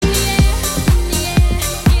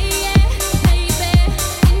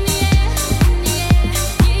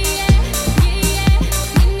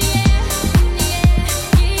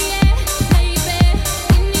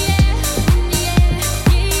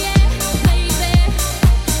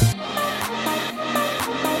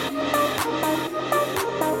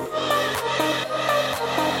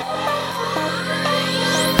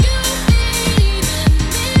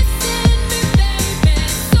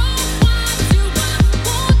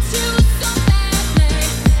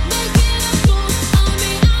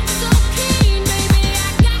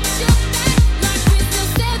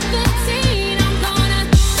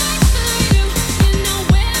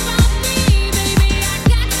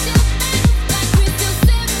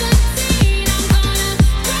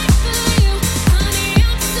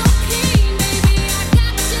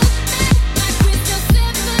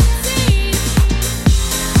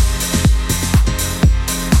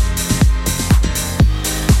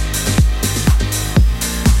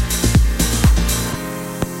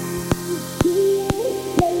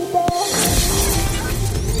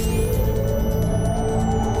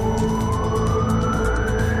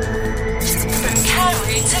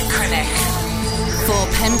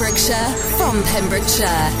Pembrokeshire, from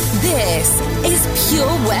Pembrokeshire, this is Pure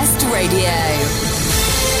West Radio.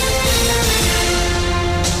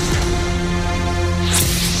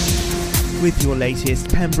 With your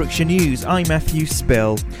latest Pembrokeshire news, I'm Matthew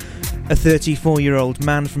Spill. A 34-year-old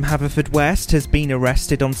man from Haverfordwest has been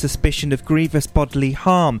arrested on suspicion of grievous bodily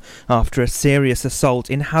harm after a serious assault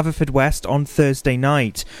in Haverfordwest on Thursday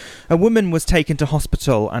night. A woman was taken to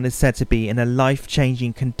hospital and is said to be in a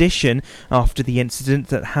life-changing condition after the incident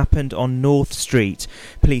that happened on North Street.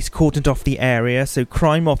 Police cordoned off the area so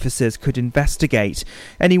crime officers could investigate.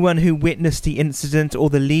 Anyone who witnessed the incident or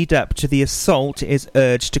the lead-up to the assault is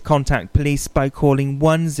urged to contact police by calling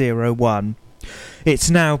 101.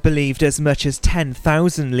 It's now believed as much as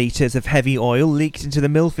 10,000 litres of heavy oil leaked into the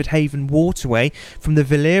Milford Haven waterway from the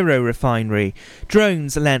Valero refinery.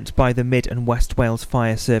 Drones lent by the Mid and West Wales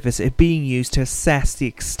Fire Service are being used to assess the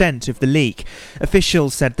extent of the leak.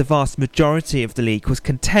 Officials said the vast majority of the leak was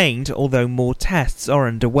contained, although more tests are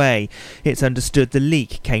underway. It's understood the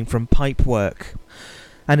leak came from pipework.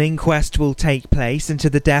 An inquest will take place into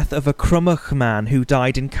the death of a Crummoch man who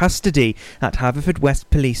died in custody at Haverfordwest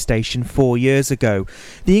Police Station 4 years ago.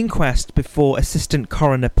 The inquest before Assistant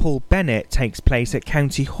Coroner Paul Bennett takes place at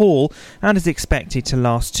County Hall and is expected to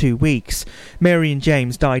last 2 weeks. Marion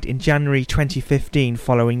James died in January 2015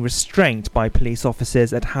 following restraint by police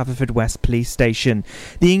officers at Haverfordwest Police Station.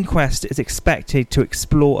 The inquest is expected to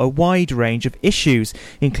explore a wide range of issues,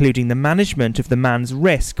 including the management of the man's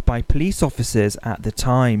risk by police officers at the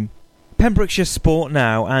time. Pembrokeshire Sport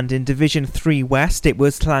now, and in Division 3 West it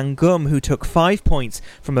was Llangwm who took 5 points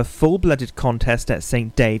from a full-blooded contest at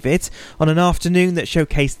St David's on an afternoon that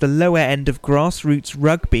showcased the lower end of grassroots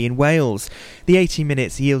rugby in Wales. The 80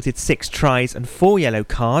 minutes yielded 6 tries and 4 yellow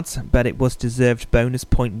cards, but it was deserved bonus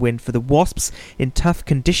point win for the Wasps in tough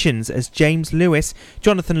conditions as James Lewis,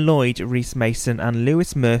 Jonathan Lloyd, Rhys Mason and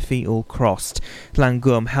Lewis Murphy all crossed.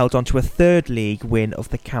 Llangwm held on to a third league win of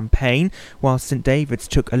the campaign, while St David's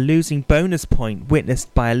took a losing bonus point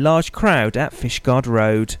witnessed by a large crowd at Fishguard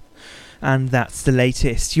Road. And that's the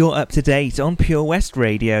latest. You're up to date on Pure West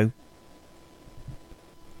Radio.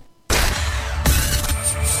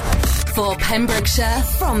 For Pembrokeshire,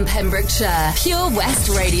 from Pembrokeshire, Pure West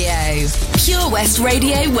Radio. Pure West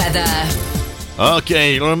Radio weather.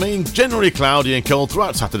 Okay, it'll remain generally cloudy and cold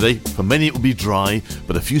throughout Saturday. For many it will be dry,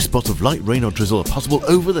 but a few spots of light rain or drizzle are possible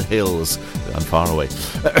over the hills and far away.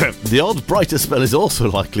 The odd brighter spell is also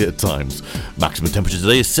likely at times. Maximum temperature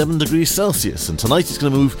today is 7 degrees Celsius, and tonight it's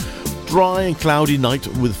going to move dry and cloudy night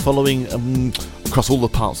with following across all the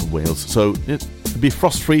parts of Wales. So it'll be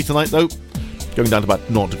frost-free tonight though, going down to about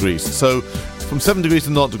 0 degrees. So from 7 degrees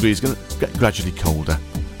to 0 degrees, it's going to get gradually colder,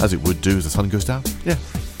 as it would do as the sun goes down. Yeah.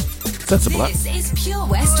 Sensible, this is Pure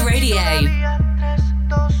West Radio.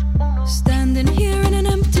 Standing here in an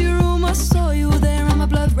empty room, I saw you there and my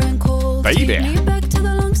blood ran cold. Baby. Take me back to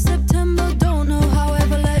the long September, don't know how I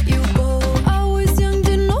ever let you go. I was young,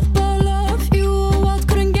 didn't know about love, you were wild,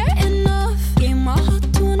 couldn't get enough. Gave my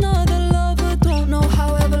heart to another lover, don't know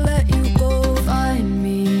how I ever let you go. Find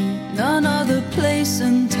me none other place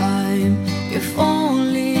and time, if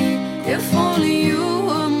only you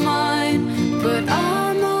were mine. But I'm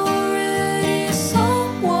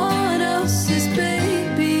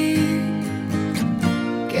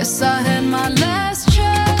guess I had my last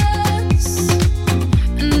chance,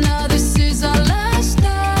 and now this is our last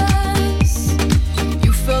dance.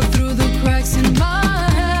 You fell through the cracks in my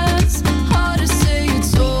hands. Hard to say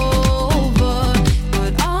it's over,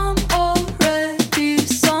 but I'm already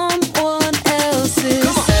someone else's. Baby,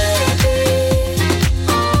 oh,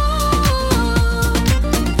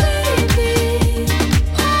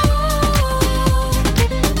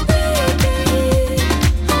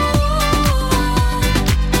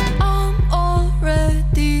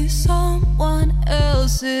 baby,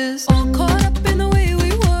 all caught up in the way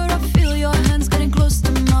we were. I feel your hands getting close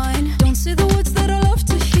to mine. Don't say the words that I love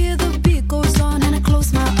to hear. The beat goes on and I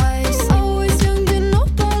close my eyes. I was young, didn't know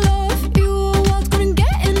about love. You were wild, couldn't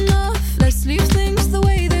get enough. Let's leave things the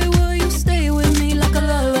way they were. You stay with me like a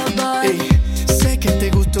lullaby. Hey, sé que te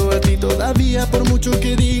gustó a ti todavía por mucho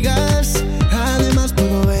que digas. Además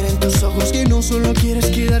puedo ver en tus ojos que no solo quieres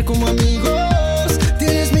quedar como amigos.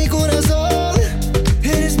 Tienes mi corazón,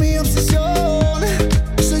 eres mi obsesión.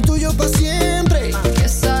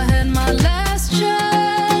 Guess I had my last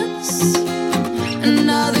chance, and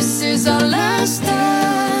now this is our last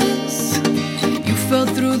dance. You fell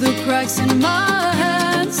through the cracks in my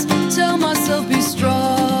hands. Tell myself be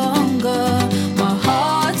stronger. My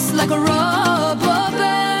heart's like a rubber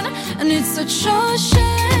band, and it's such a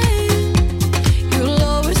shame. You'll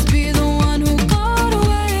always be the one who got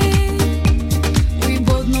away. We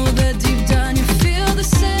both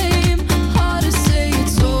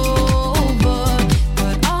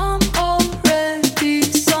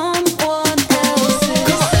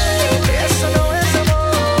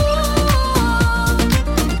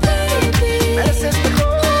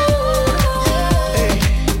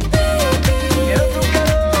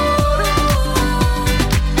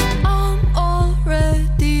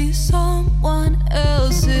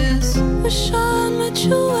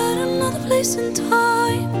space and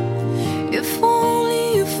time. If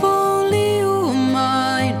only you were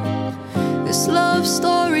mine. This love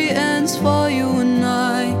story ends for you and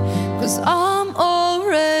I, 'cause I'm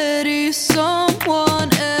already someone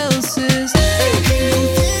else's.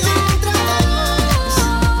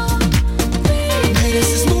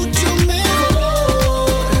 Mereces mucho mejor,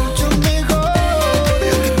 mucho mejor.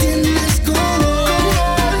 Lo que tienes color,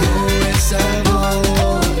 no es sabor.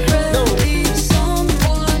 Already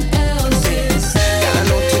someone else's. Cada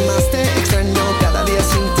noche más te extraño, cada día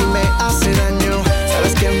sin ti me hace daño.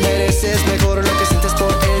 Sabes que mereces mejor, lo que sientes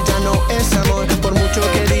por él ya no es amor. Por mucho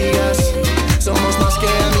que digas, somos más que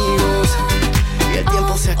amigos. Y el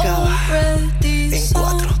tiempo se acaba Already en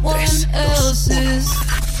 4, 3, 2, 1.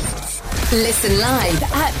 Listen live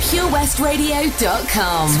at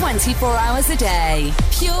purewestradio.com. 24 hours a day.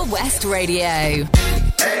 Pure West Radio.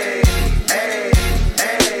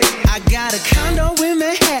 I got a condo in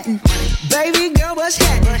Manhattan. Baby girl, what's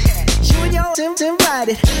happening? You and your Tim's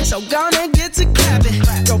invited, so gonna get to clapping.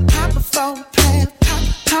 Go pop it for a plan,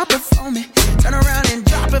 pop it for me. Turn around and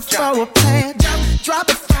drop it for a plan, drop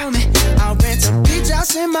it for me. I'll rent a beach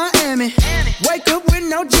house in Miami. Wake up with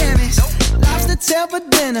no jammies. Lobster tail for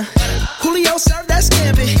dinner. Julio served that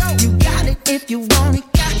scampi. You got it if you want it.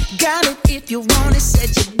 Got it if you want it. Said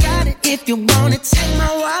you got it if you want it. Take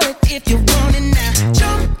my wallet if you want it now.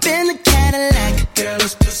 Jump in the Cadillac. Girl,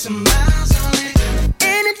 let's put some miles on it.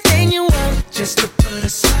 Anything you want, just to put a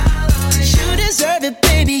smile on it. You deserve it,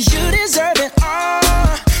 baby. You deserve it all.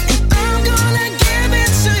 And I'm gonna give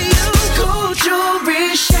it to you. Gold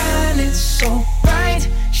jewelry shining so bright.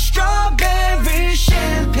 Strawberry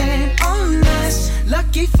champagne on us.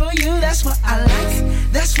 Lucky for you, that's what I like.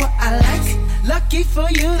 That's what I like. Lucky for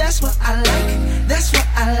you, that's what I like. That's what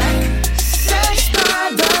I like. Sex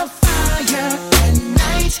by the fire at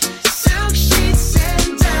night. Silk sheets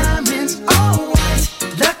and diamonds, all white.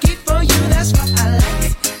 Lucky for you, that's what I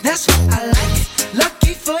like. That's what I like.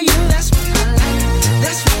 Lucky for you, that's what I like.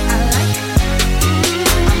 That's what I like.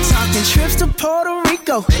 I'm talking trips to Puerto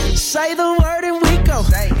Rico. Say the word and we go.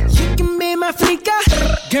 You can be my flica.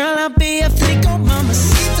 Girl, I'll be a flico,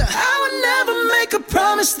 mamacita. I would never make a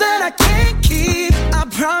promise that I can't keep. I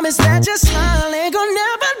promise that your smile ain't gonna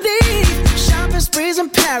never leave. Shopping sprees in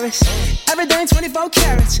Paris, everything 24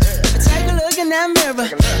 carats. Take a look in that mirror.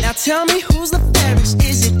 Now tell me who's the fairest.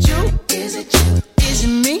 Is it you? Is it you? Is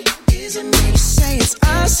it me? Is it me? Say it's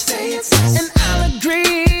us. Say it's us. And I'll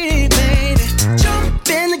agree, baby. Jump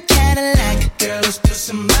in the Cadillac. Girl, let's put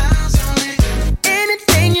some miles on it.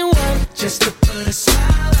 Anything you want, just to put a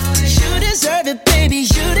smile on it. You deserve it, baby.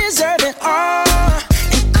 You deserve it all.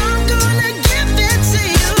 And I'm gonna give it to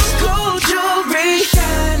you. Gold jewelry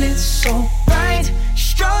shining so bright.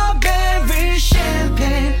 Strawberry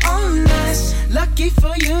champagne on us. Lucky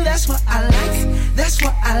for you, that's what I like. That's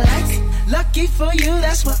what I like. Lucky for you,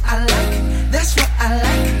 that's what I like. That's what I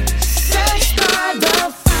like. Sex by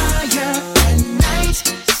the fire at night.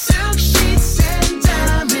 Silk sheets and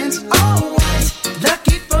diamonds, all white.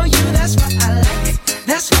 Lucky for you, that's what I like.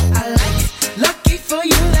 That's what I like. Lucky for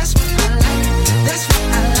you, that's what I like. That's what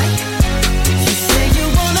I like. You say you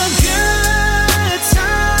want a good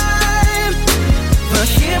time, but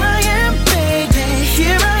here I am, baby.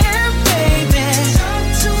 Here I am, baby. Talk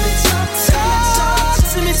to me, talk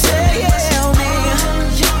to me, tell me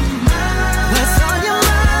what's on your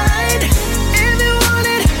mind. If you want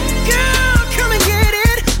it, girl, come and get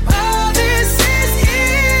it. All this is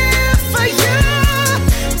here for you.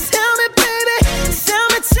 Tell me, baby,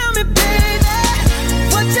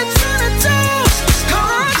 what you tryna do?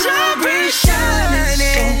 Gold jewelry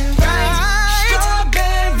shining bright.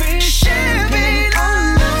 Strawberry champagne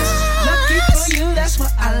on us. Lucky for you, that's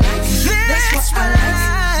what I like. That's what I like.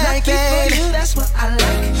 Lucky for you, that's what I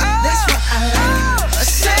like. That's what I like.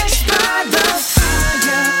 Sex by the fire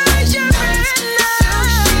at night. Silk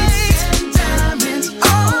sheets and diamonds,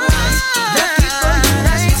 all white. Lucky for you,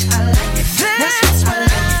 that's what I like. That's what I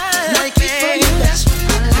like. Lucky for you, that's what I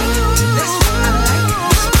like. That's what I like.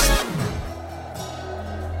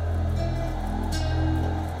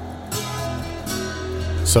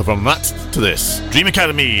 So from that to this, Dream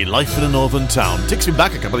Academy, Life in a Northern Town. Takes me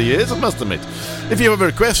back a couple of years, I must admit. If you have a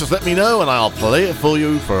request, just let me know and I'll play it for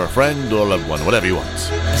you for a friend or a loved one, whatever you want.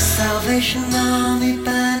 The Salvation Army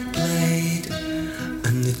band played,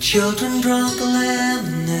 and the children drank the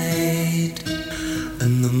lemonade,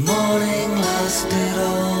 and the morning lasted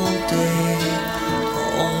all day,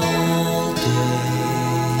 all day.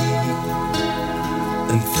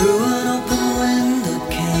 And through an open window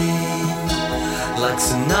came, like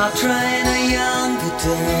Sinatra in a younger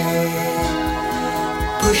day,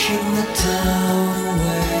 pushing the town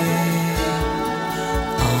away.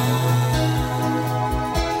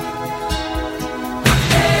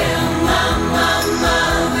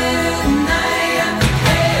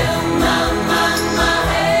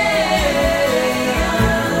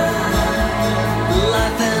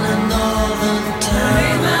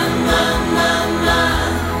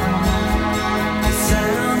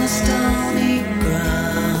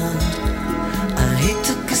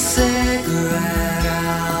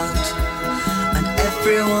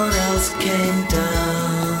 just came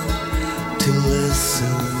down to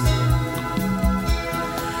listen.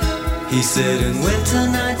 He said in winter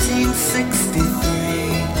 1963,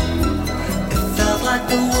 it felt like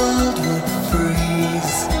the world would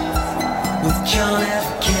freeze with John F.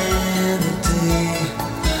 Kennedy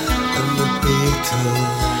and the Beatles.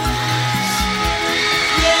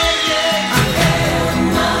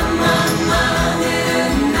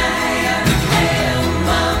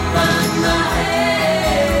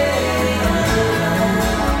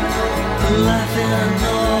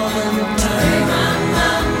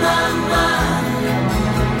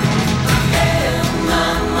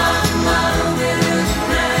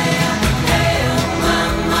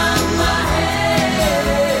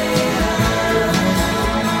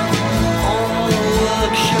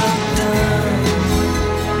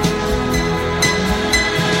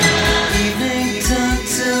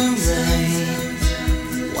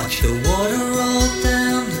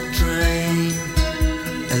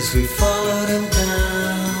 We followed him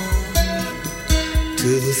down to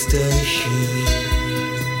the station.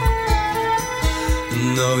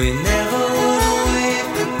 No, he never would wave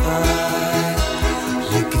goodbye.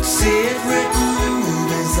 You could see it written in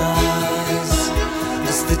his eyes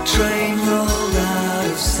as the train rolled out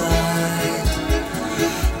of sight.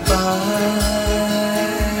 Bye.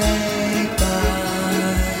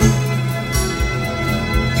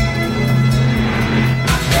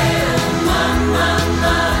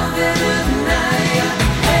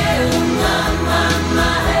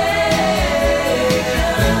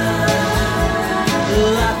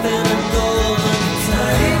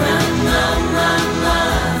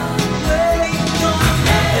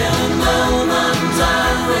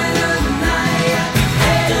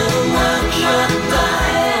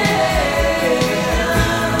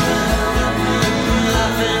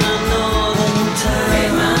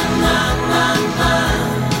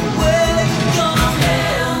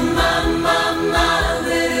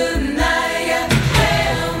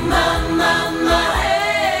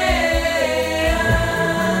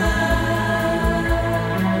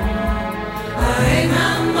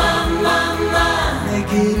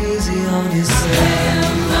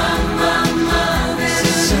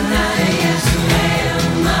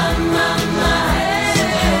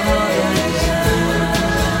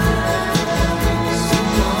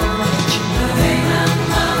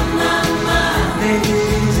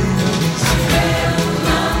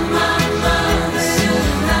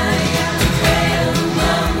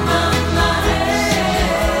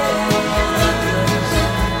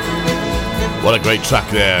 What a great track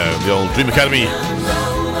there, the old Dream Academy.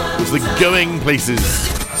 It's the Going Places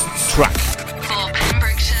track. For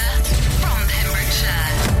Pembrokeshire, from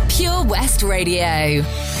Pembrokeshire, Pure West Radio.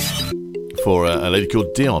 For a lady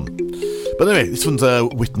called Dion. But anyway, this one's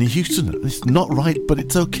Whitney Houston. It's not right, but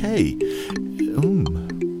it's okay.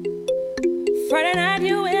 Friday night,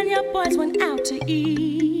 you and your boys went out to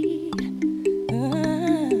eat.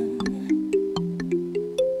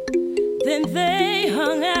 Then they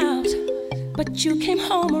hung out, but you came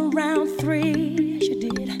home around 3, yes you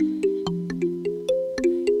did.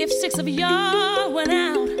 If 6 of y'all went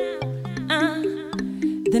out,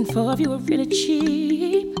 then 4 of you were really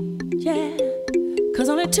cheap, yeah. 'Cause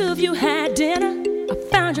only 2 of you had dinner. I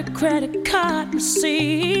found your credit card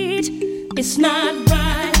receipt. It's not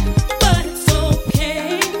right, but it's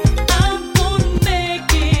okay. I'm gonna make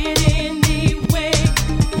it anyway.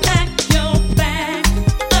 Pack your bag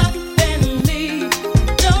up and leave.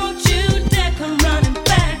 Don't you dare come running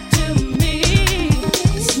back to me.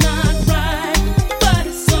 It's not right, but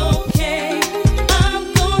it's okay. I'm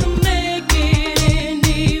gonna make it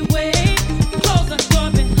anyway. Close the door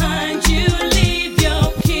behind you, leave your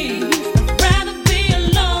keys. I'd rather be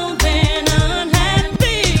alone than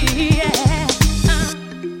unhappy, yeah.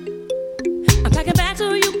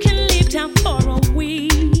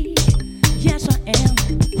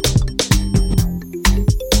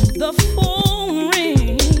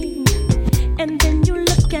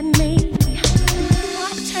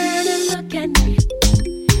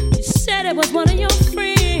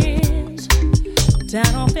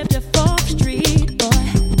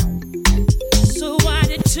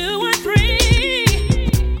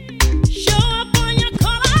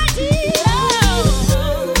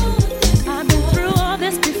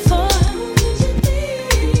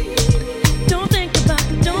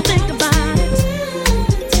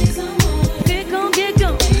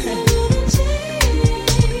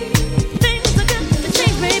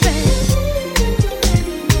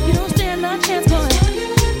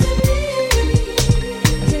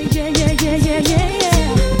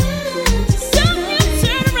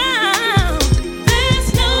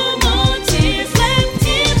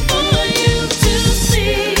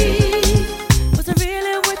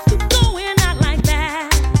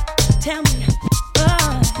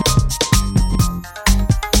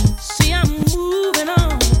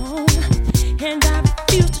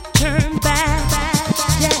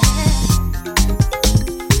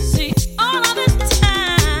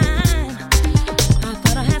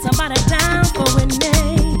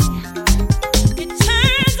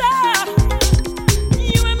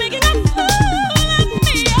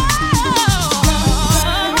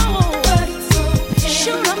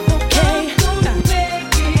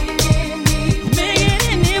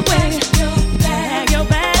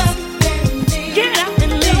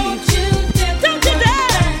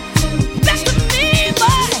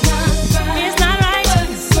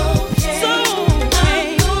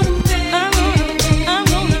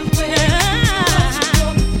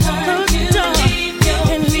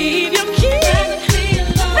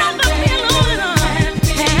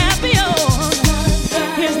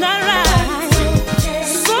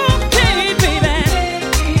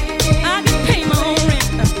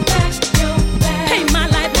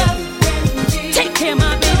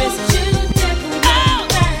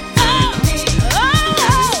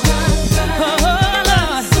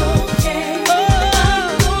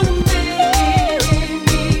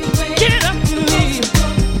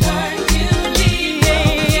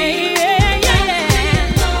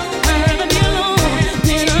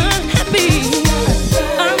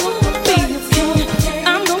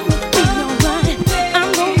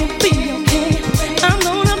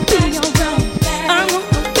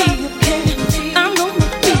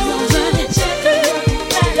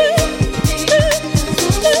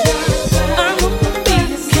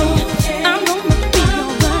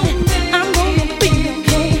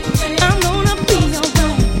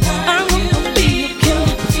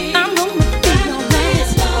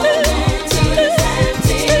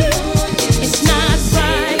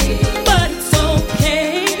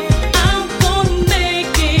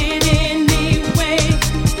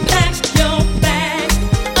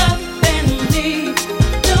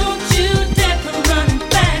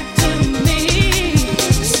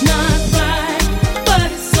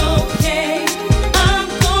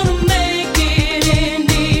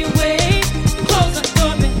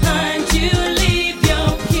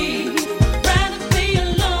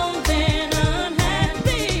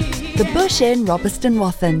 Bush Inn, Robeston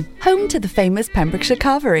Wathen, home to the famous Pembrokeshire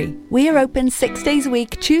Carvery. We are open 6 days a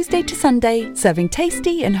week, Tuesday to Sunday, serving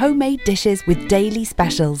tasty and homemade dishes with daily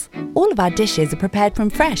specials. All of our dishes are prepared from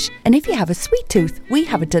fresh, and if you have a sweet tooth, we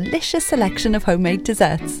have a delicious selection of homemade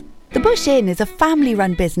desserts. The Bush Inn is a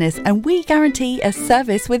family-run business and we guarantee a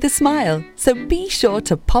service with a smile. So be sure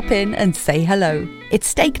to pop in and say hello. It's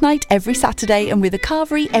steak night every Saturday and with a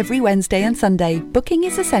carvery every Wednesday and Sunday. Booking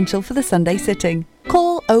is essential for the Sunday sitting.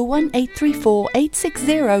 Call 01834 860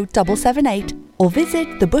 778 or visit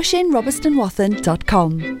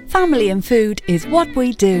thebushinnrobestonwathen.com. Family and food is what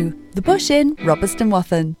we do. The Bush Inn, Robeston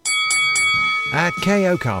Wathen. At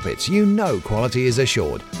KO Carpets, you know quality is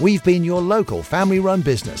assured. We've been your local family-run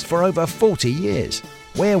business for over 40 years.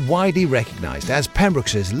 We're widely recognised as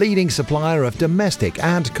Pembrokeshire's leading supplier of domestic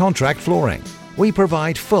and contract flooring. We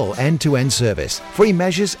provide full end-to-end service, free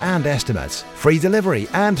measures and estimates, free delivery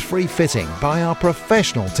and free fitting by our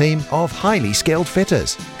professional team of highly skilled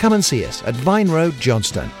fitters. Come and see us at Vine Road,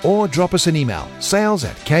 Johnston, or drop us an email,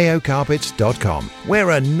 sales@kocarpets.com.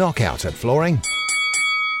 We're a knockout at flooring.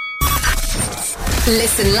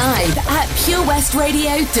 Listen live at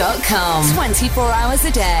purewestradio.com. 24 hours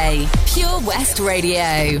a day. Pure West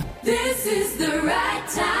Radio. This is the right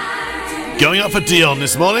time. Going up for Dion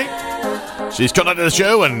this morning. She's contacted the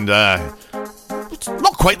show and it's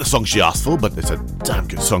not quite the song she asked for, but it's a damn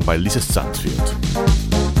good song by Lisa Stansfield.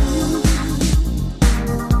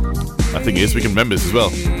 I think it is. We can remember this as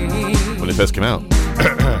well when it first came out.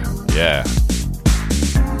 Yeah.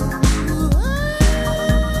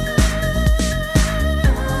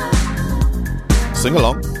 Sing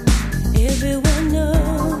along. Everyone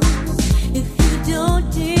knows if you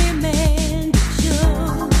don't demand it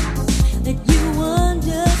shows that you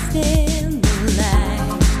understand the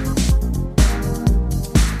light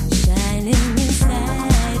shining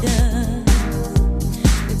inside us.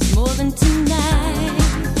 It's more than tonight,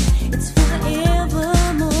 it's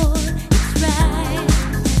forevermore. It's right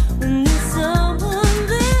when there's someone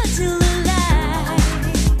there to the light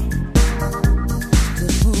to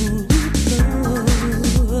hold you close.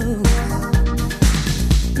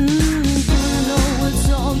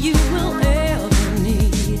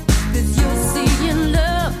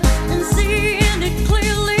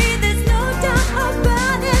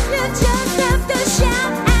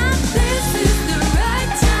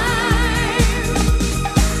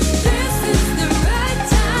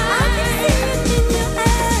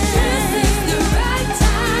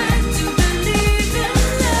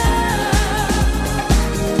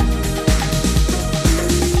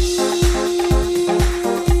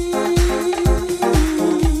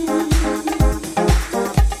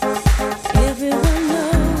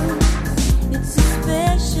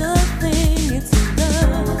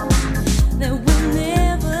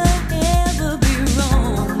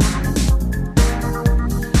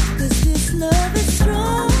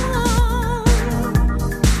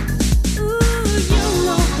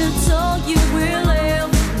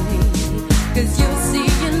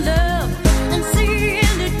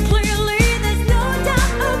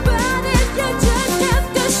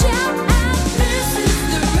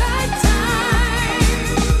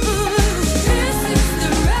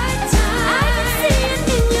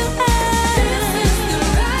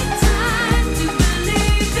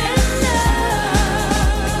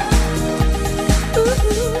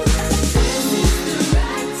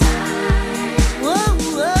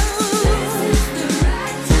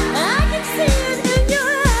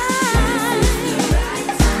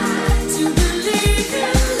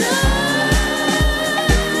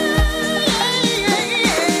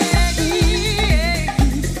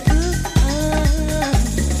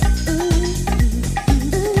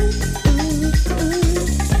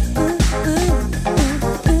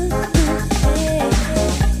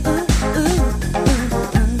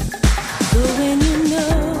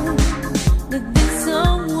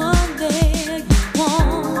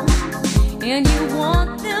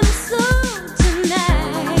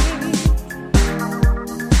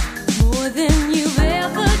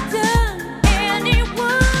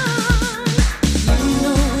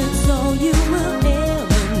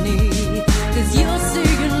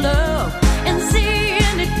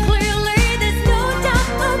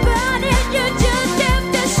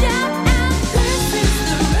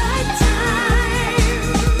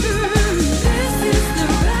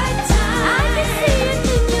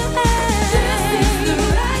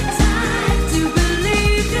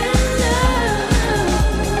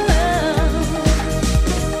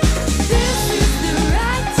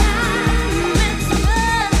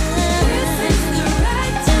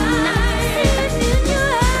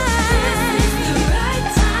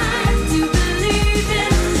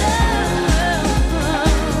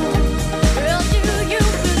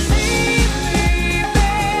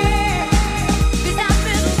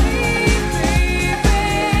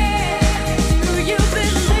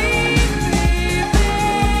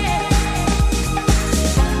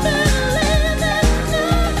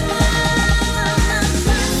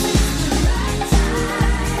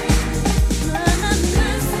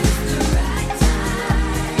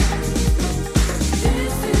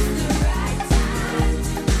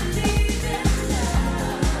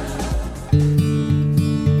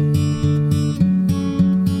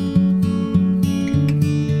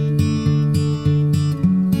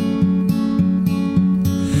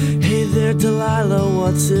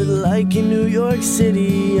 what's it like in New York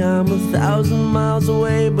City? I'm 1,000 miles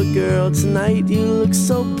away, but girl, tonight you look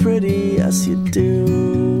so pretty, yes you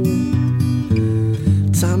do.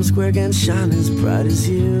 Times Square can't shine as bright as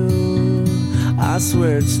you, I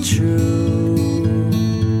swear it's true.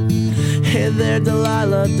 Hey there,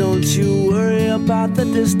 Delilah, don't you worry about the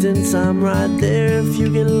distance. I'm right there if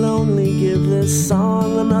you get lonely. Give this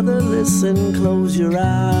song another listen. Close your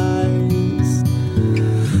eyes.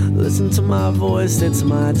 Listen to my voice, it's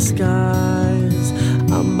my disguise.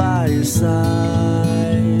 I'm by your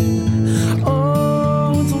side.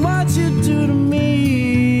 Oh, it's what you do to me.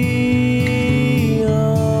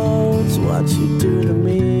 Oh, it's what you do to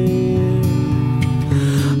me.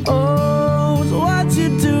 Oh, it's what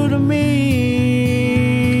you do to me.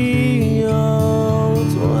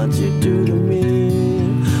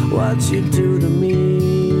 What you do to me.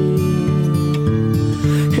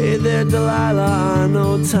 Hey there, Delilah, I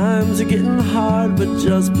know times are getting hard, but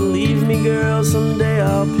just believe me, girl, someday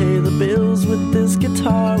I'll pay the bills with this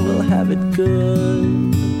guitar. We'll have it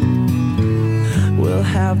good. We'll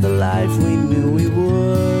have the life we knew we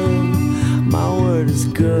would. My word is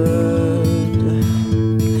good.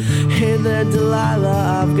 Hey there,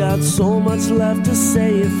 Delilah, I've got so much left to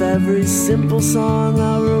say. If every simple song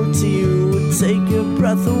I wrote to you would take your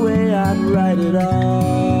breath away, I'd write it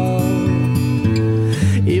all.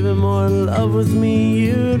 Even more in love with me,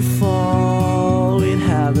 you'd fall. We'd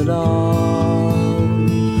have it all.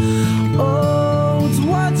 Oh, it's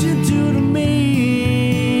what you do to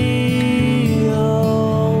me.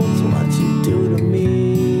 Oh, it's what you do to me.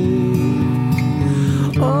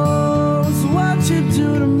 Oh, it's what you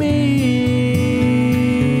do to me.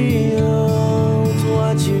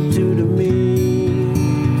 You do to me.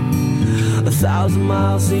 1,000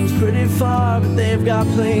 miles seems pretty far, but they've got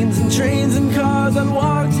planes and trains and cars. I'd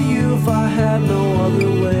walk to you if I had no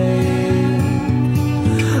other way.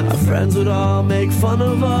 Our friends would all make fun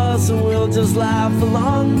of us, and we'll just laugh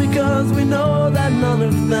along because we know that none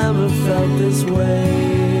of them have felt this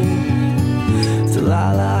way.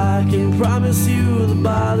 Delilah, I can promise you that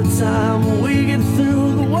by the time we get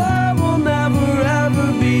through, the world will never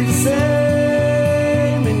ever be the same.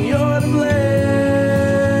 You're to blame.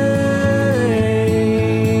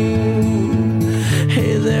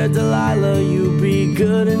 Hey there, Delilah, you be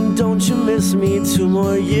good and don't you miss me. 2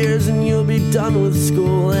 more years and you'll be done with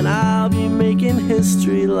school, and I'll be making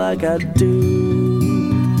history like I do.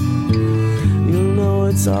 You'll know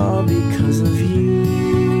it's all because of you.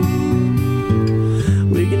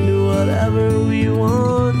 We can do whatever we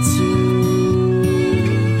want to.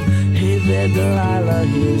 Hey there, Delilah,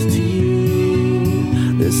 here's to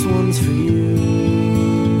you. This one's for you.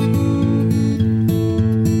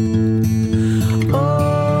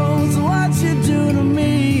 Oh, it's what you do to me.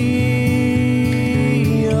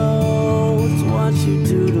 Oh, it's what you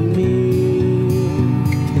do to me.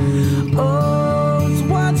 Oh, it's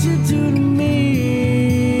what you do to me.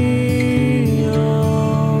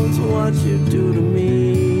 Oh, it's what you do to me.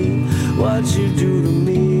 What you do to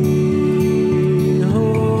me.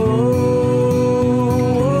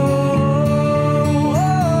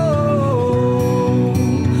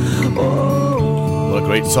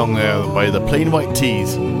 Great song there by the Plain White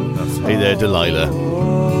Tees. Hey there, Delilah.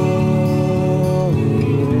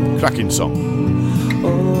 Cracking song.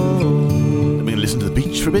 Then we're going to listen to The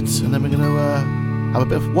Beach for a bit, and then we're going to have a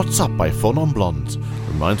bit of What's Up by Fun on Blonde.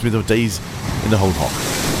 Reminds me of the days in the Whole Hog.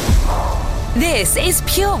 This is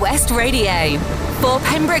Pure West Radio for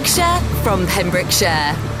Pembrokeshire from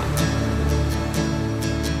Pembrokeshire.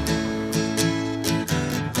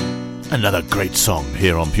 Another great song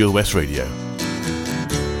here on Pure West Radio.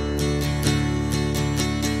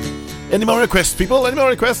 Any more requests, people? Any more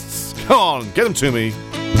requests? Come on, get them to me.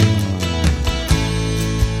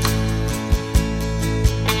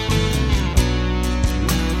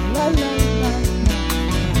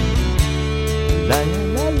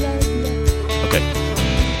 Okay,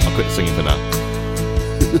 I'll quit singing for now.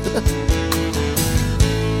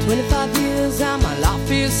 25 years and my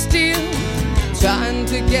life is still trying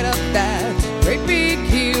to get up that great big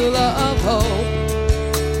hill of hope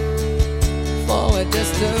for a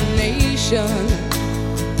destination.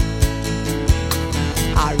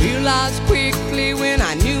 I realized quickly when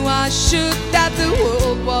I knew I should that the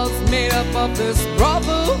world was made up of this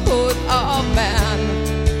brotherhood of man,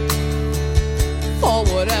 for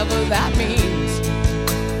whatever that means.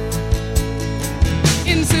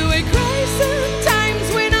 Into a crisis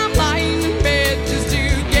times when I'm lying in bed just to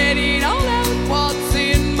get it all out what's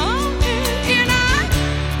in my head, and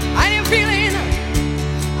I am feeling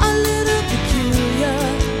a little peculiar.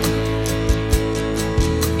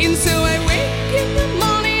 And so I wake in the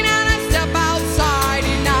morning and I step outside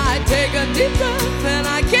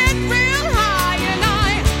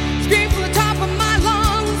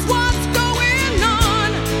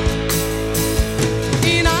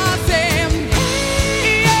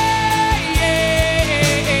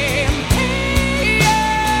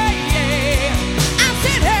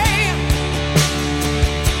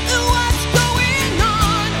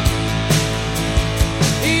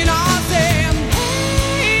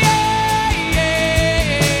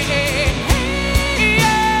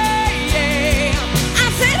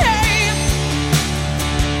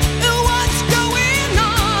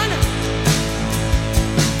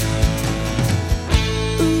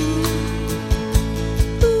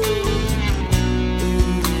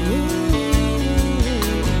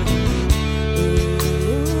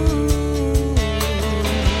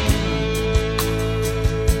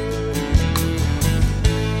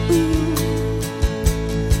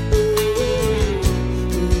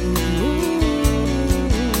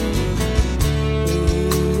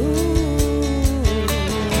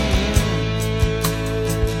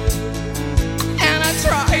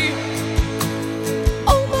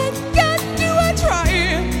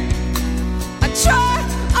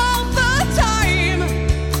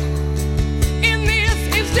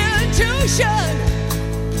solution.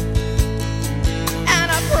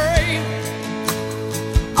 And I pray,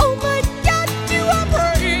 oh my God, do I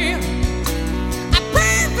pray? I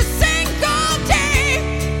pray every single day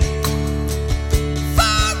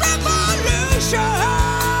for revolution.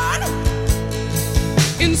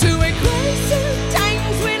 Into a crisis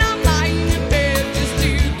times when I'm lying in bed just to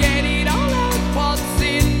get it all out what's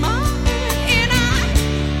in my head. And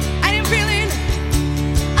I am feeling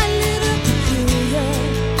a little peculiar.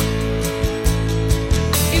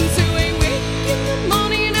 Into a wake in the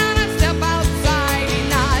morning and I step outside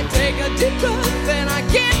and I take a deep breath and I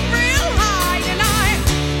get real high and I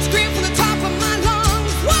scream from the top of my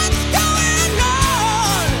lungs, what's going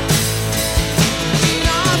on? And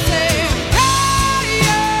I say, hey,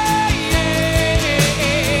 yeah, yeah,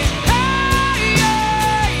 hey,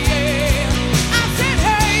 yeah, yeah. I said,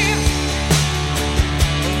 hey,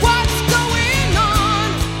 what's going on?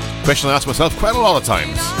 Question I ask myself quite a lot of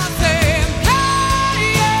times. I said,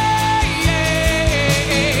 hey, yeah, yeah,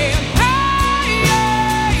 hey, yeah,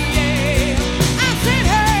 yeah. I said,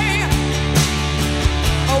 hey,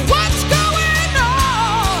 what's going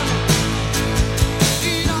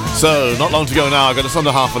on? So, not long to go now. I've got just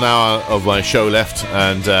under half an hour of my show left.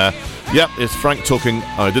 And, it's Frank talking.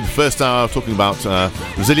 I did the first hour talking about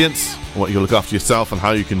resilience, what you look after yourself, and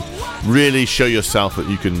how you can really show yourself that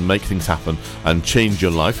you can make things happen and change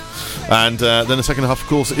your life. And then the second half, of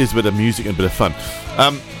course, is a bit of music and a bit of fun.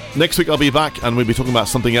 Next week I'll be back and we'll be talking about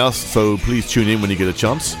something else, so please tune in when you get a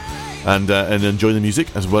chance and enjoy the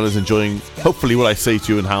music as well as enjoying, hopefully, what I say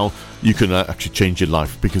to you and how you can actually change your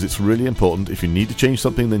life, because it's really important. If you need to change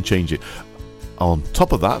something, then change it. On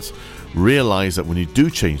top of that, realize that when you do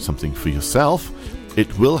change something for yourself,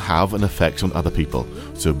 it will have an effect on other people.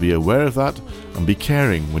 So be aware of that and be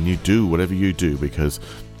caring when you do whatever you do, because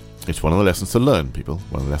it's one of the lessons to learn, people.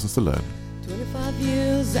 One of the lessons to learn. 25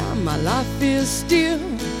 years and my life is still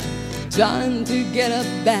trying to get up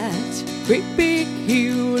that great big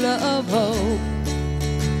hill of hope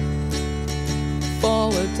for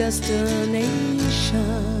a destination.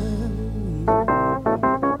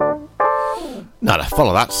 Now, to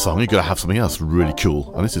follow that song, you've got to have something else really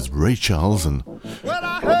cool. And this is Ray Charles and... Well,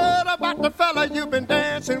 I heard about the fella you've been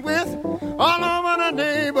dancing with all over the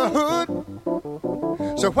neighborhood.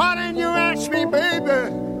 So why didn't you ask me, baby?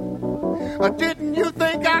 Or didn't you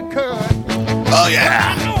think I could? Oh,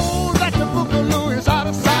 yeah! I know that the Boogaloo is out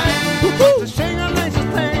of sight. But the shing-a-ling's a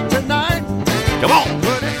thing tonight. Come on!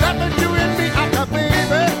 But it's nothing you and me,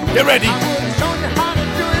 baby. Get ready! I would have shown you how to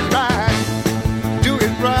do it right. Do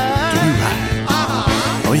it right. Do it right.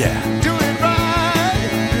 Oh, yeah. Do it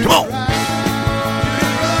right. Come on!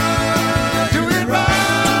 Do it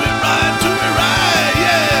right. Do it right,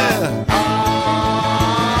 yeah!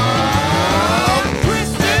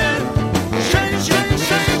 Twisted. Shake it, shake it,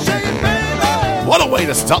 shake it, shake it, baby. What a way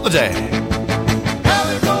to start the day! How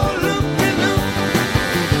it go loop-de-loop.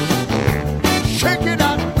 Shake it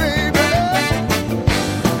out, baby.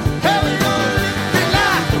 How it go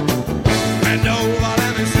loop-de-loop. Bend over,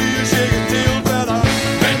 let me see you shake it till feather.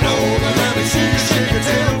 Bend over, let me see you shake it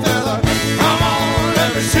till feather. Come on, let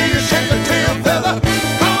me see you shake it till feather.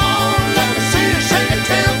 Come on, let me see you shake it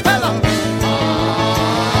till feather.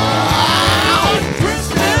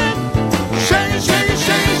 Twisted. Shake it, shake it,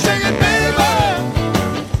 shake it, shake it, baby.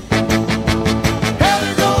 How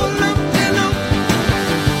it go loop-de-loop.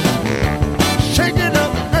 Shake it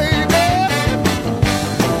up, baby.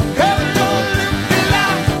 How it go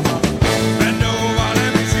loop-de-loop. Bend over,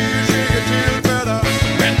 let me see you shake it till feather.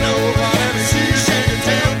 Bend over, let me see you shake it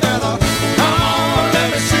till feather. Come on, let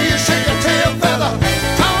me see you shake it till feather.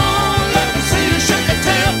 Come on, let me see you shake it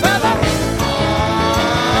till feather.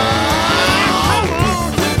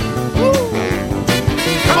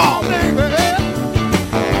 Come on! Baby.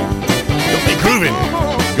 Got me grooving!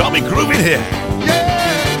 Got me grooving here!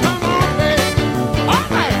 Yeah, come on, baby. All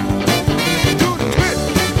right. Do the twist.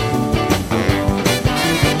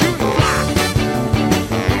 Do the fly.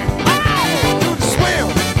 Oh, do the swim.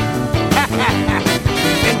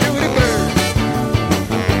 And do the bird.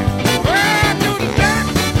 Well, do the duck.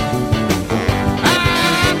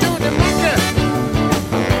 Do the monkey.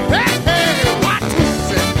 Hey, what is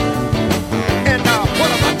it? And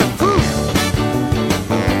what about the fruit?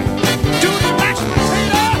 Do the mashed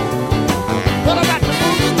potato. What about the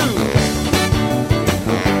boogaloo?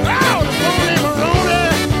 Oh, the rolling maroni.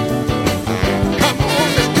 Come on,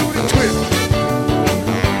 let's do the twist.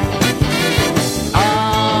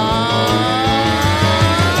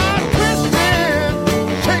 Twisted.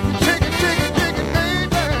 Shake it, shake it, shake it, shake it,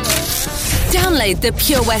 baby. Download the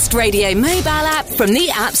Pure West Radio mobile app from the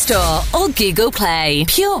App Store or Google Play.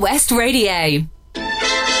 Pure West Radio.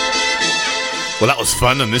 Well, that was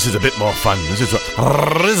fun, and this is a bit more fun. This is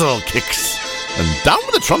Rizzle Kicks. And down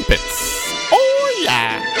with the trumpets. Oh,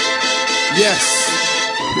 yeah. Yes.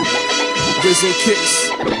 Rizzle Kicks.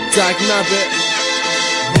 Dag Nabbit.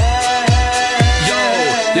 Yo,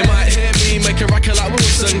 you might hear me make a record like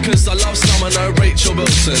Wilson, cause I love Summer, no Rachel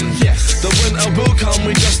Wilson. Yes. The winter will come,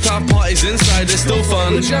 we just have parties inside, it's still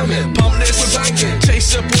fun. We're jamming, pump this, we're banging.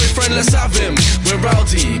 Chase your boyfriend, let's have him. We're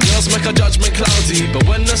rowdy, girls make our judgment cloudy. But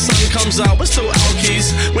when the sun comes out, we're still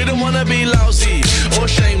alkies. We don't wanna be lousy or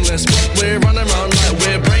shameless, but we're running around like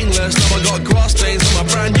we're brainless. Now I got grass stains on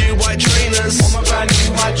my brand new white trainers.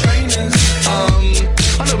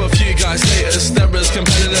 I know a few guys haters, steppers,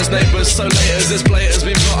 competitors, neighbours, so laters, as players,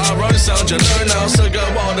 we've got our own sound, you know now. So go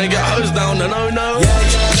wild and get hosed down, and oh no.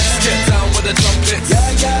 Let's get down with the trumpets.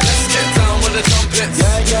 Let's get down with the trumpets.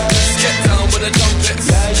 Let's get down with the trumpets.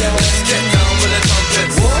 Let's get down with the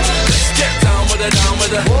trumpets. Let's get down with the down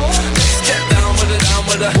with the. Let's get down with the down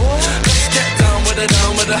with the. Let's get down with the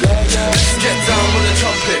down with the. Let's get down with the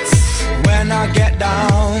trumpets. When I get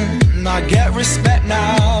down, I get respect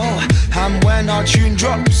now. And when our tune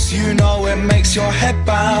drops, you know it makes your head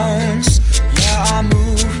bounce. Yeah, I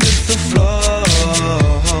move with the flow.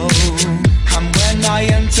 And when I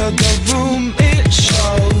enter the room, it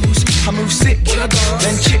shows. I move sick,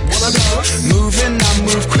 then chicks. Moving, I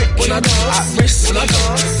move quick. At risk,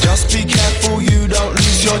 just be careful you don't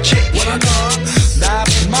lose your chick. That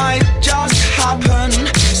might just happen,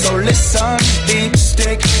 so listen, deep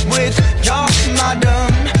stick with your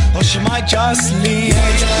madam, or she might just leave.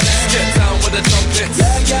 Let's get down with the trumpets.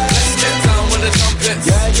 Let's get down with the trumpets.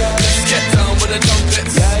 Let's get down with the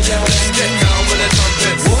trumpets. Let's get down with the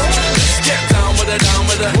trumpets. Let's get down with the down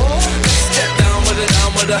with the. Let's get down with the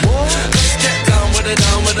down with the. Let's get down with the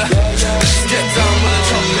down with the. Let's get down with the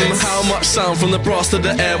trumpets. How much sound from the brass to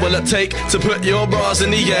the air will it take to put your bras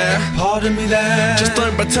in the air? Pardon me there. Just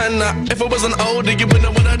don't pretend that if I wasn't older you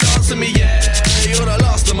wouldn't wanna dance with me, yeah. You're the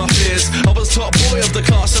last of my fears. I was top boy of the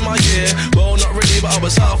class in my year. Well, not really, but I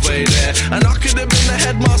was halfway there. And I could have been the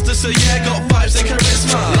headmaster, so yeah, got vibes and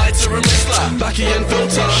charisma. Lighter and whistler, backy and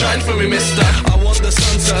filter. Shine for me, mister. I want the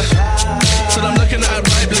sun to. So I'm looking at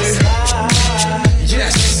bright blue.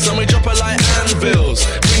 Yes, and we drop it like anvils.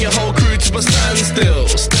 Bring your whole crew to a standstill.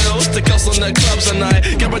 Still, stick us on the clubs and I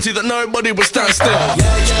guarantee that nobody will stand still.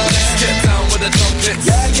 Let's get down with the trumpets.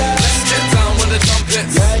 Let's get down with the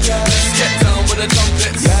trumpets. Let's get down with the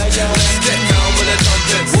trumpets. Let's get down with the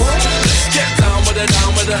trumpets. Let's get down with the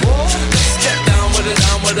down with the. Let's get down with the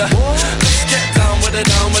down with the. Let's get down with the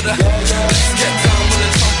down with the. Let's get down with the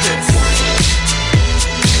trumpets.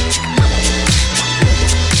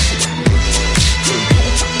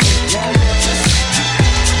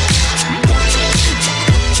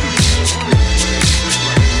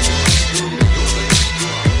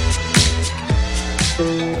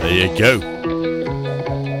 There you go.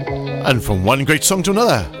 And from one great song to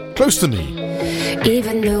another, Close to Me.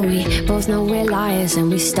 Even though we both know we're liars and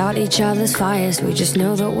we start each other's fires, we just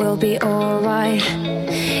know that we'll be alright.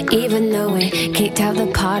 Even though we kicked out the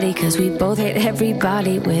party cause we both hate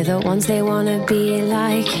everybody, we're the ones they wanna be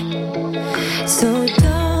like. So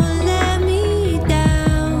don't let me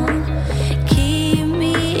down, keep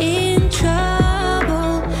me in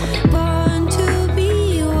trouble, born to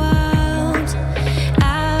be wild,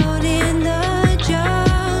 out in the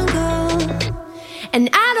jungle. And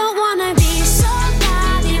I don't wanna be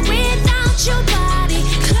somebody without your body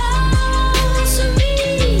close to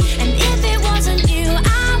me. And if it wasn't you,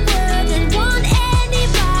 I wouldn't want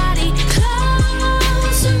anybody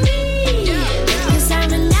close to me. Cause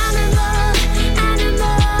I'm an animal,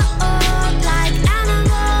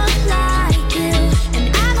 like you. And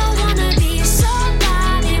I don't wanna be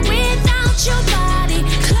somebody without your body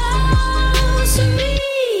close to me.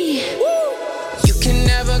 You can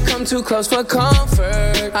never come too close for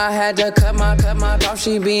comfort. I had to cut my off,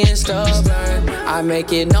 she being stubborn. I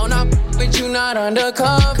make it known I'm with you, not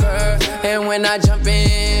undercover. And when I jump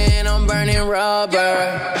in, I'm burning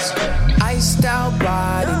rubber. Iced out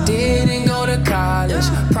body, didn't go to college.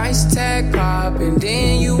 Price tag popping,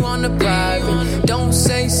 then you on the private. Don't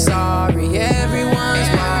say sorry, everyone's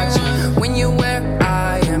watching. When you're where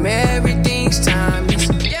I am, everything's timeless.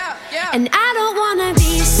 And I don't wanna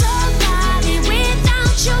be somebody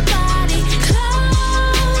without your body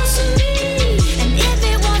close to me. And if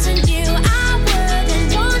it wasn't you, I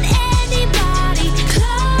wouldn't want anybody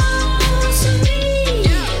close to me.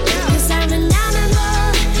 Cause I'm an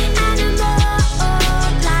animal,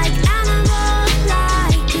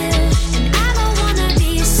 like you. And I don't wanna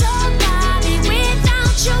be somebody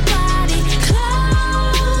without your body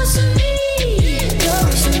close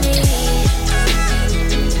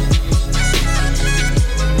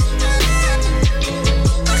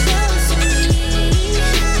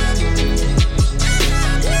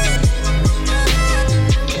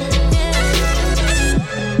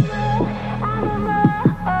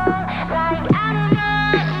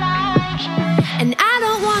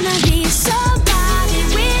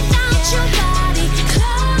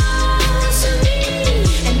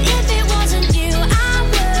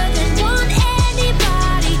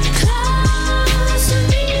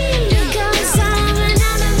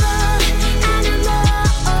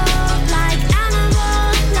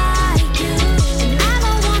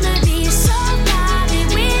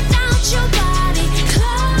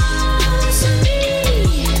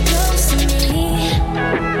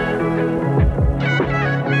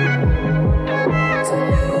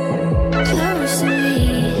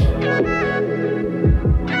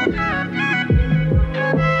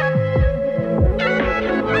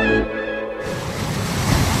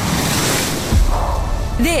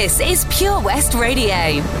This is Pure West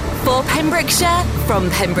Radio. For Pembrokeshire, from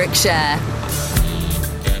Pembrokeshire.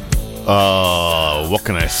 What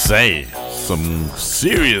can I say? Some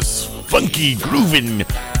serious funky grooving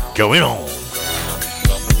going on.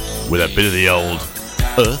 With a bit of the old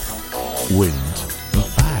earth, wind and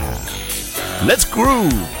fire. Let's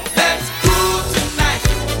groove! Let's groove tonight.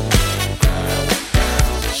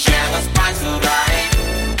 Share the spice of life.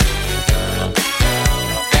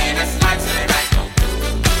 Ain't a slice of right.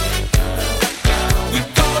 We're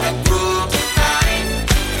gonna groove tonight.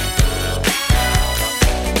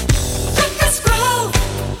 Let this groove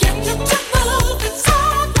get you to move. It's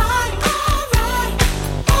alright, alright,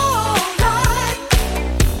 alright.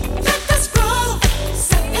 Let this groove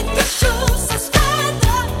set in your shoes. So stand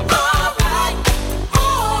up. Alright,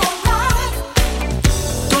 alright.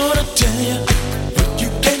 Gonna tell you what you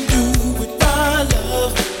can do with my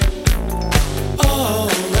love.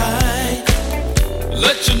 Alright.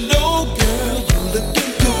 Let you know, girl, you're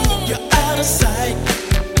looking good. You're out of sight.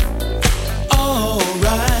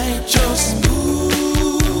 Alright, just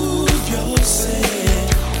move yourself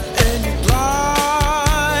and you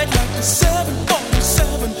glide like a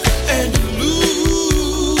 747 and you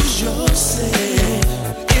lose yourself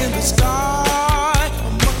in the sky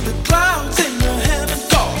among the clouds in your heaven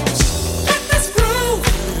cause let this groove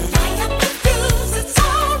light up the fuse. It's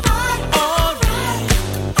alright, alright,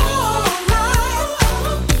 alright.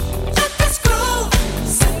 Let this groove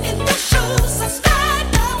set in your shoes. So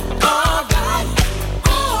stand up. Alright,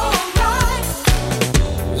 alright.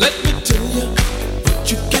 Let me tell you what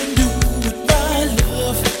you can do with my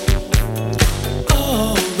love.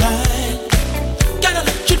 Alright. Gotta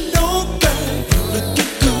let you know, girl, you're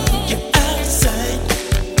looking good. You're out of sight.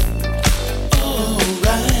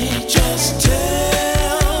 Alright. Just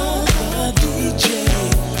tell the DJ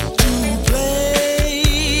to play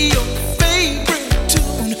your favorite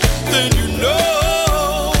tune. Then you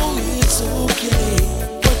know it's okay.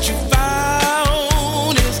 What you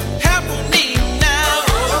found is happening now.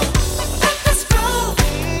 Let this groove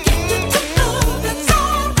get you to move. It's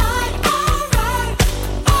alright, alright,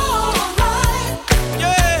 alright.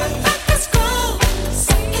 Yeah. Let this groove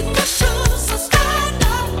set in your shoes. So stand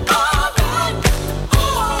up. Alright,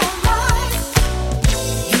 alright.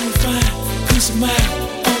 You will find peace of mind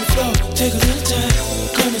on the floor. Take a little time.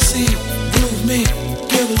 Come and see. Groove me.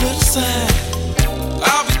 Give a little sign.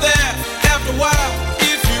 I'll be there after a while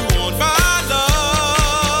if you want my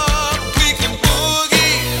love. We can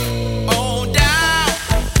boogie on down,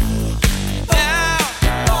 down,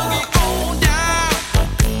 boogie on down,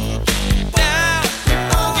 down,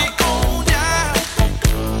 boogie on down,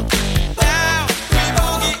 down, we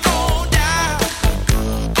boogie on down,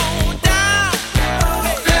 on down.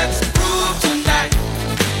 Let's groove tonight.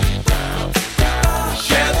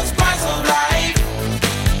 Share the spice of life.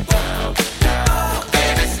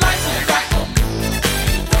 Baby, slice it right.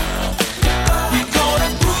 We gonna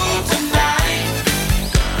groove tonight.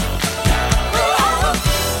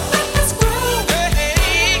 Let this groove get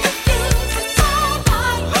confused. It's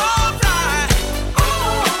alright, alright,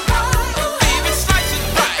 alright. Baby, slice it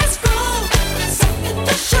right. Let's groove, set in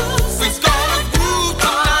the shoes. We gonna groove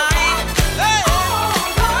tonight.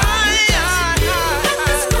 Alright, let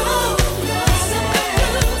this groove set in the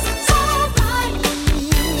shoes. It's alright,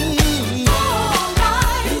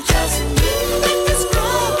 alright. Just let this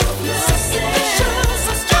groove set in the shoes.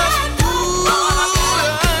 So stand up.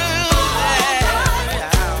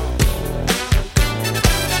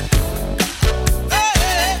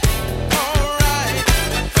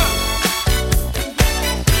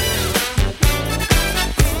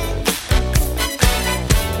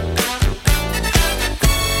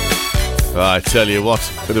 I tell you what,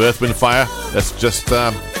 bit of Earth, Wind and Fire, that's just,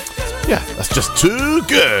 that's just too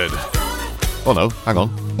good. Oh no, hang on.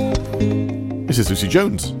 This is Lucy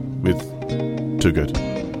Jones with Too Good.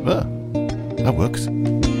 Ah, that works.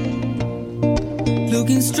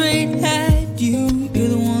 Looking straight at you, you're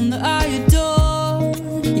the one that I adore.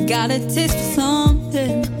 You got a taste for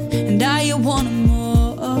something, and now you want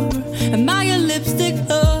more. Am I a lipstick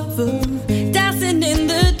lover, dancing in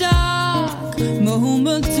the dark?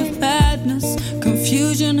 Moments of madness,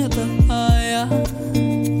 confusion at the fire.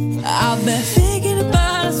 I've been thinking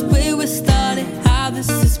about us, where we started, how this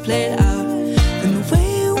is played out, and the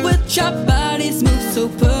way in which our bodies move so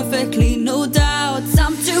perfectly. No doubts,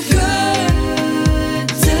 I'm too good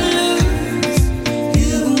to lose.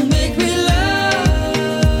 You make me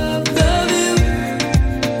love you.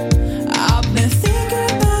 I've been thinking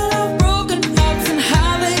about our broken hearts and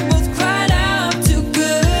how they both cried out. Too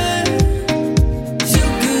good,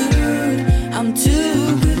 I'm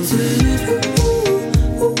too good to lose.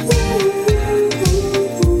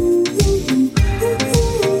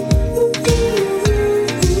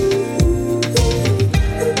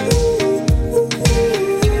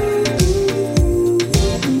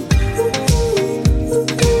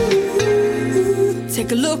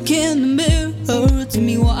 Take a look in the mirror. Tell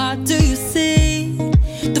me, what do you see?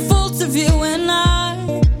 The faults of you and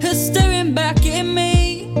I are staring back at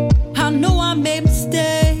me. I know I made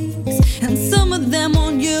mistakes, and some of them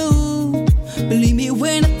on you. Believe me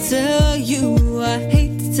when I tell you, I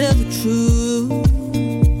hate to tell the truth.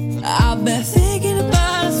 I've been thinking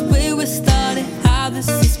about us where we started, how this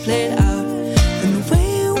is played out, and the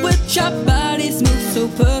way in which our bodies move so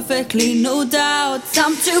perfectly, no doubt.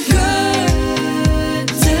 I'm too good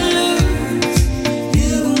to lose.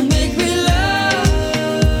 You make me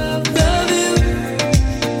love you.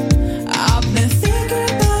 I've been thinking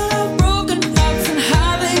about our broken hearts and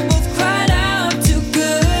how they both cried out, too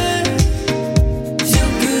good, too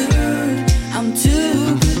good. I'm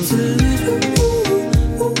too good to lose.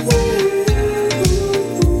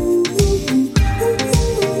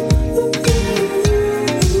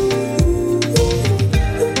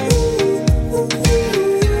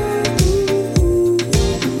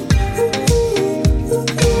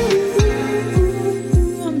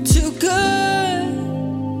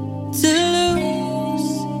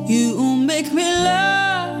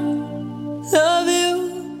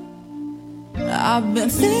 I've been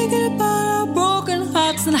thinking about our broken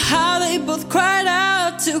hearts and how they both cried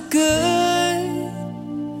out, too good,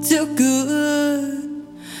 too good.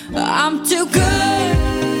 I'm too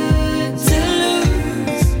good to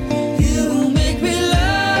lose. You make me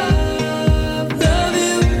love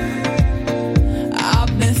you.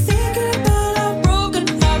 I've been thinking about our broken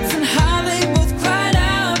hearts and how they both cried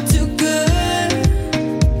out, too good,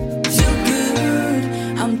 too good.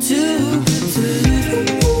 I'm too good to lose.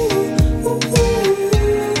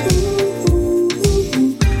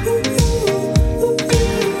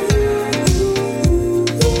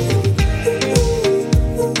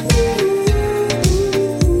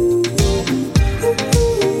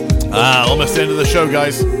 Almost the end of the show,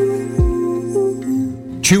 guys.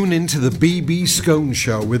 Tune in to the BB Scone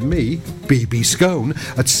Show with me, BB Scone,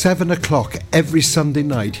 at 7 o'clock every Sunday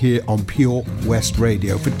night here on Pure West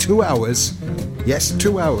Radio for 2 hours, yes,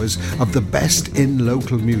 2 hours of the best in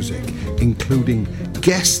local music, including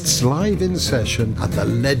guests live in session and the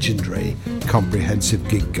legendary Comprehensive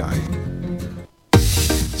Gig Guide.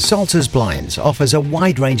 Salters Blinds offers a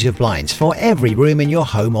wide range of blinds for every room in your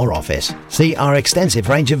home or office. See our extensive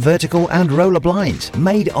range of vertical and roller blinds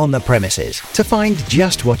made on the premises to find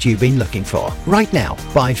just what you've been looking for. Right now,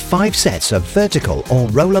 buy 5 sets of vertical or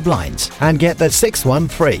roller blinds and get the 6th one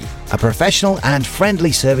free. A professional and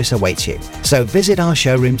friendly service awaits you. So visit our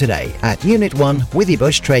showroom today at Unit 1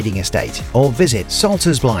 Withybush Trading Estate or visit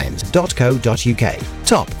saltersblinds.co.uk.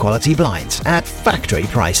 Top quality blinds at factory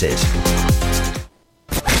prices.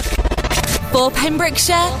 For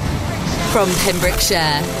Pembrokeshire, from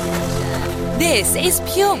Pembrokeshire, this is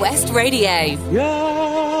Pure West Radio.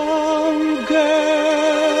 Young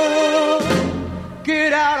girl,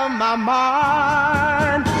 get out of my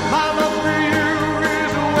mind. My love for you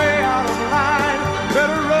is way out of line.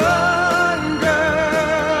 Better run,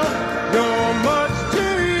 girl. You're much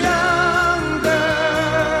too young,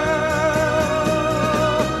 girl.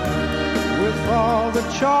 With all the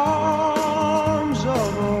charms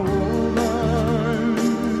of a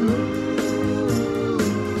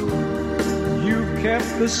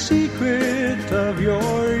kept the secret of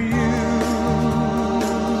your youth.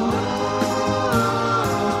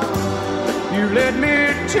 You led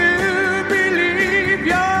me to believe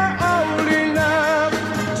you're old enough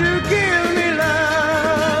to give me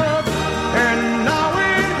love, and now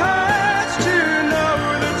it hurts to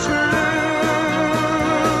know the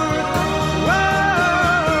truth.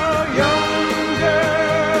 Oh, young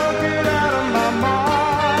girl, get out of my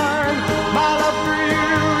mind. My love for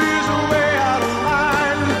you is way out of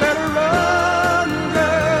line. Better run,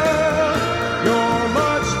 girl. You're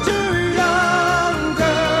much too young, girl.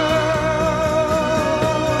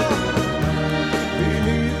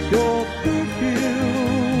 Beneath your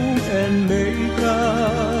perfume and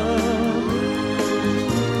makeup,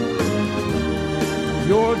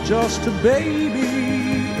 you're just a baby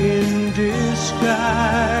in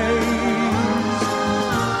disguise.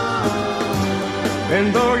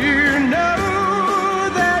 And though you know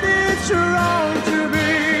that it's wrong to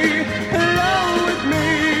be alone with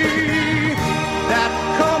me, that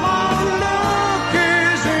come on look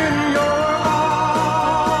is in your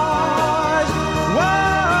eyes.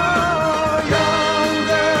 Whoa, young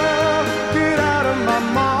girl, get out of my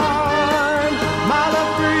mind. My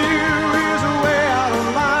love for you is way out of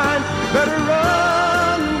line. Better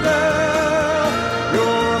run, girl.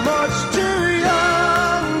 You're much too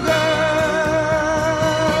young, girl.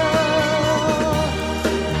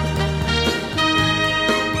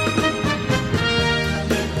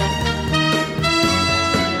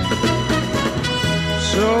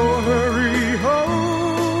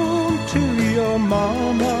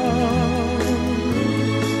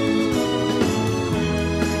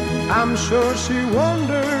 I'm sure she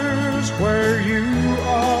wonders where you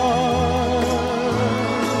are.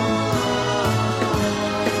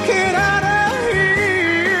 Get out of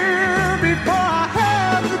here before I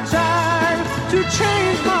have the time to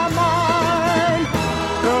change my mind,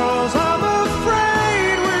 'cause I'm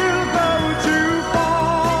afraid we'll go too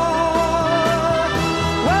far.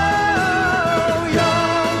 Well,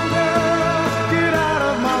 young girl, get out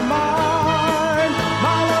of my mind.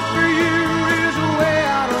 My love for you is way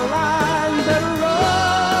out of line. Better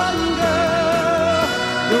run, girl,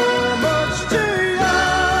 you're much too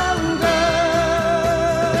young, girl.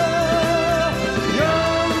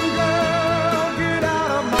 Young girl, get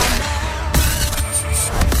out of my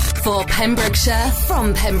For Pembrokeshire, from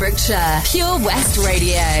Pembrokeshire, Pure West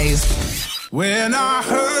Radio. When I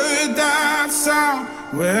heard that sound,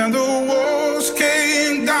 when the walls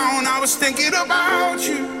came down, I was thinking about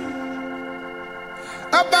you,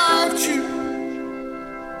 about you.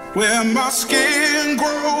 Where my skin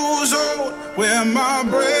grows old, where my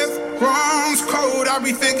breath runs cold, I'll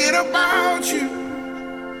be thinking about you,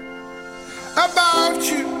 about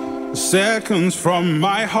you. Seconds from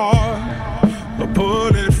my heart, a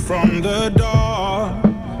bullet from the door.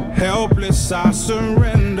 Helpless I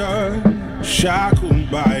surrender,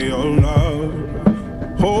 shackled by your love.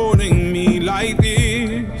 Holding me like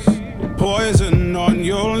this, poison on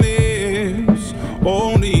your lips.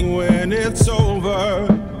 Only when it's over,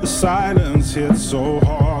 the silence hits so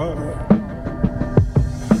hard.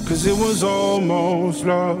 'Cause it was almost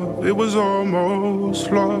love, it was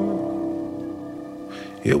almost love.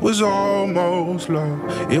 It was almost love,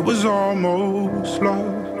 it was almost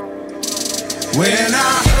love. When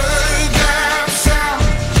I heard that sound,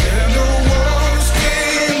 when the walls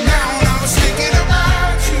came down, I was thinking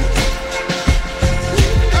about you,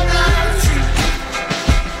 about you.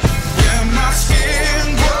 When my skin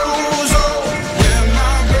grows old, when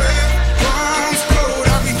my breath runs cold,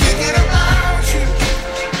 I'll be thinking about you,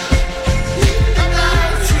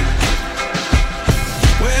 about you.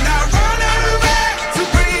 When I run out of air to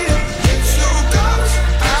breathe, it's your ghost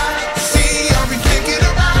I see. I'll be thinking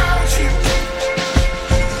about you,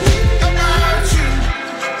 about you.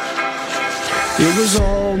 It was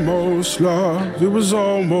almost love, it was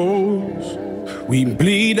almost. We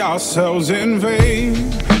bleed ourselves in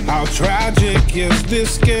vain. How tragic is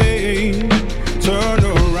this game? Turn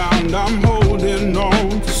around, I'm holding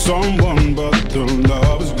on to someone, but the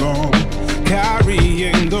love's gone.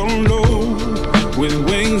 Carrying the load with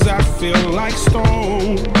wings that feel like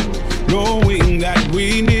stone. Knowing that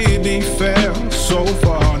we nearly fell so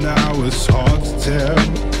far, now it's hard to tell.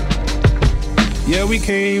 Yeah, we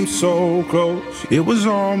came so close, it was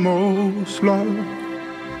almost love.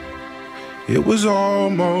 It was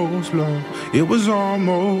almost love, it was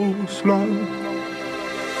almost love.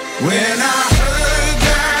 When I heard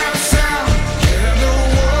that sound, when the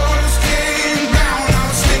walls came down, I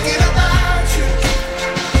was thinking about you,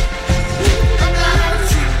 about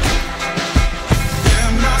you.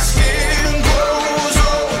 When my skin grows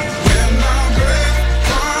old, when my breath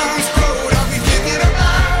runs cold, I'll be thinking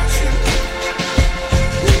about you,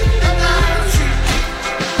 about you.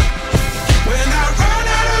 When I run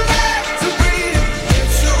out of air to breathe,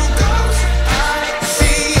 it's your ghost I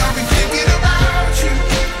see. I'll be thinking about you,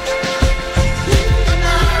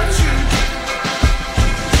 about you.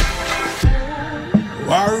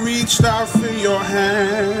 I reached out for your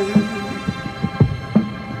hand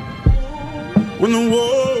when the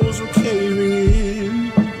walls were caving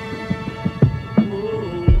in,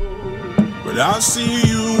 but I see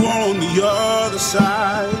you on the other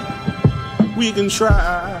side. We can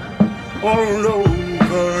try all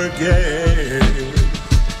over again.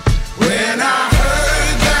 When I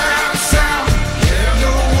heard that sound, when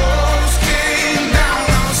the walls came down,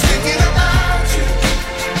 I was thinking about you,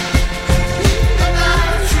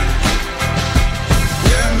 about you.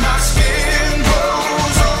 When my skin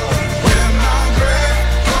grows old, when my breath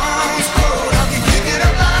runs cold, I'll be thinking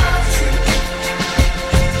about you,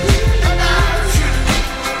 about you.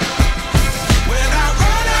 When I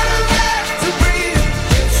run out of air to breathe,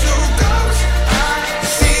 it's your ghost I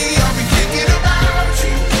see. I'll be thinking about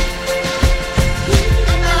you,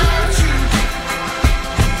 about you.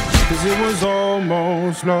 'Cause it was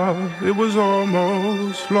almost love, it was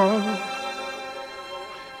almost love.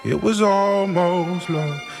 It was almost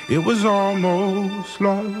love, it was almost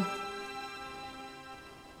love.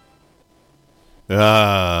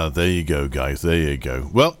 Ah, there you go, guys. There you go.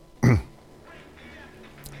 Well, in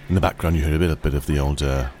the background you heard a bit of the old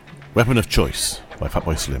Weapon of Choice by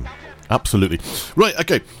Fatboy Slim. Absolutely. Right,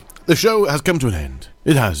 okay. The show has come to an end.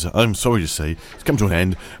 It has. I'm sorry to say. It's come to an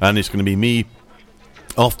end, and it's going to be me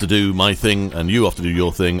off to do my thing, and you off to do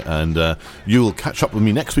your thing, and you'll catch up with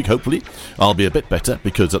me next week, hopefully. I'll be a bit better,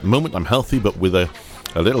 because at the moment I'm healthy, but with a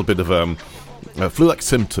little bit of flu-like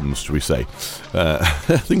symptoms, shall we say.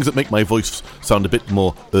 Things that make my voice sound a bit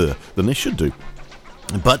more than they should do.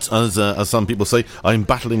 But as some people say, I'm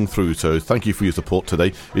battling through. So thank you for your support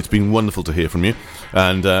today. It's been wonderful to hear from you,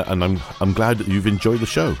 and I'm glad that you've enjoyed the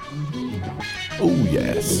show. Oh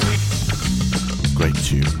yes, great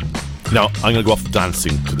tune. Now I'm going to go off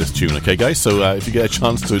dancing to this tune, okay, guys? So if you get a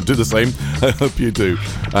chance to do the same, I hope you do.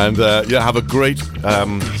 And have a great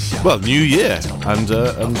New Year. And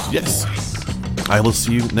yes, I will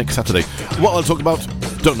see you next Saturday. What I'll talk about,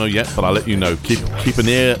 don't know yet, but I'll let you know. Keep an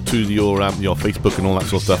ear to your Facebook and all that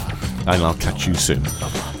sort of stuff, and I'll catch you soon.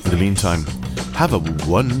 In the meantime, have a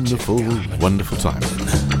wonderful, wonderful time.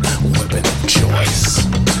 Weapon of choice.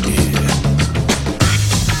 Yeah.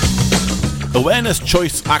 Awareness,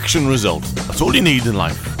 choice, action, result. That's all you need in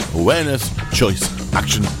life. Awareness, choice,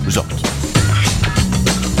 action, result.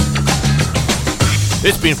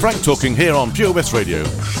 It's been Frank talking here on Pure West Radio.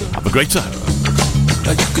 Have a great time.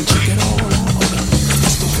 You can check it all out.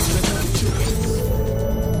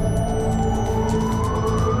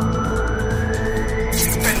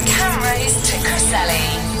 From Camrose to Corselli.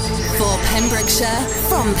 For Pembrokeshire,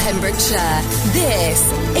 from Pembrokeshire, this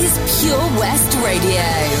is Pure West Radio.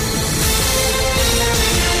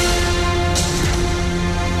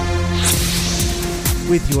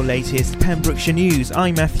 With your latest Pembrokeshire news,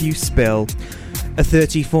 I'm Matthew Spill. A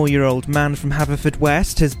 34-year-old man from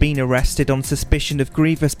Haverfordwest has been arrested on suspicion of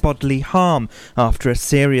grievous bodily harm after a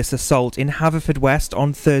serious assault in Haverfordwest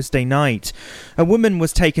on Thursday night. A woman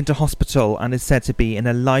was taken to hospital and is said to be in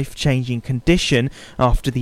a life-changing condition after the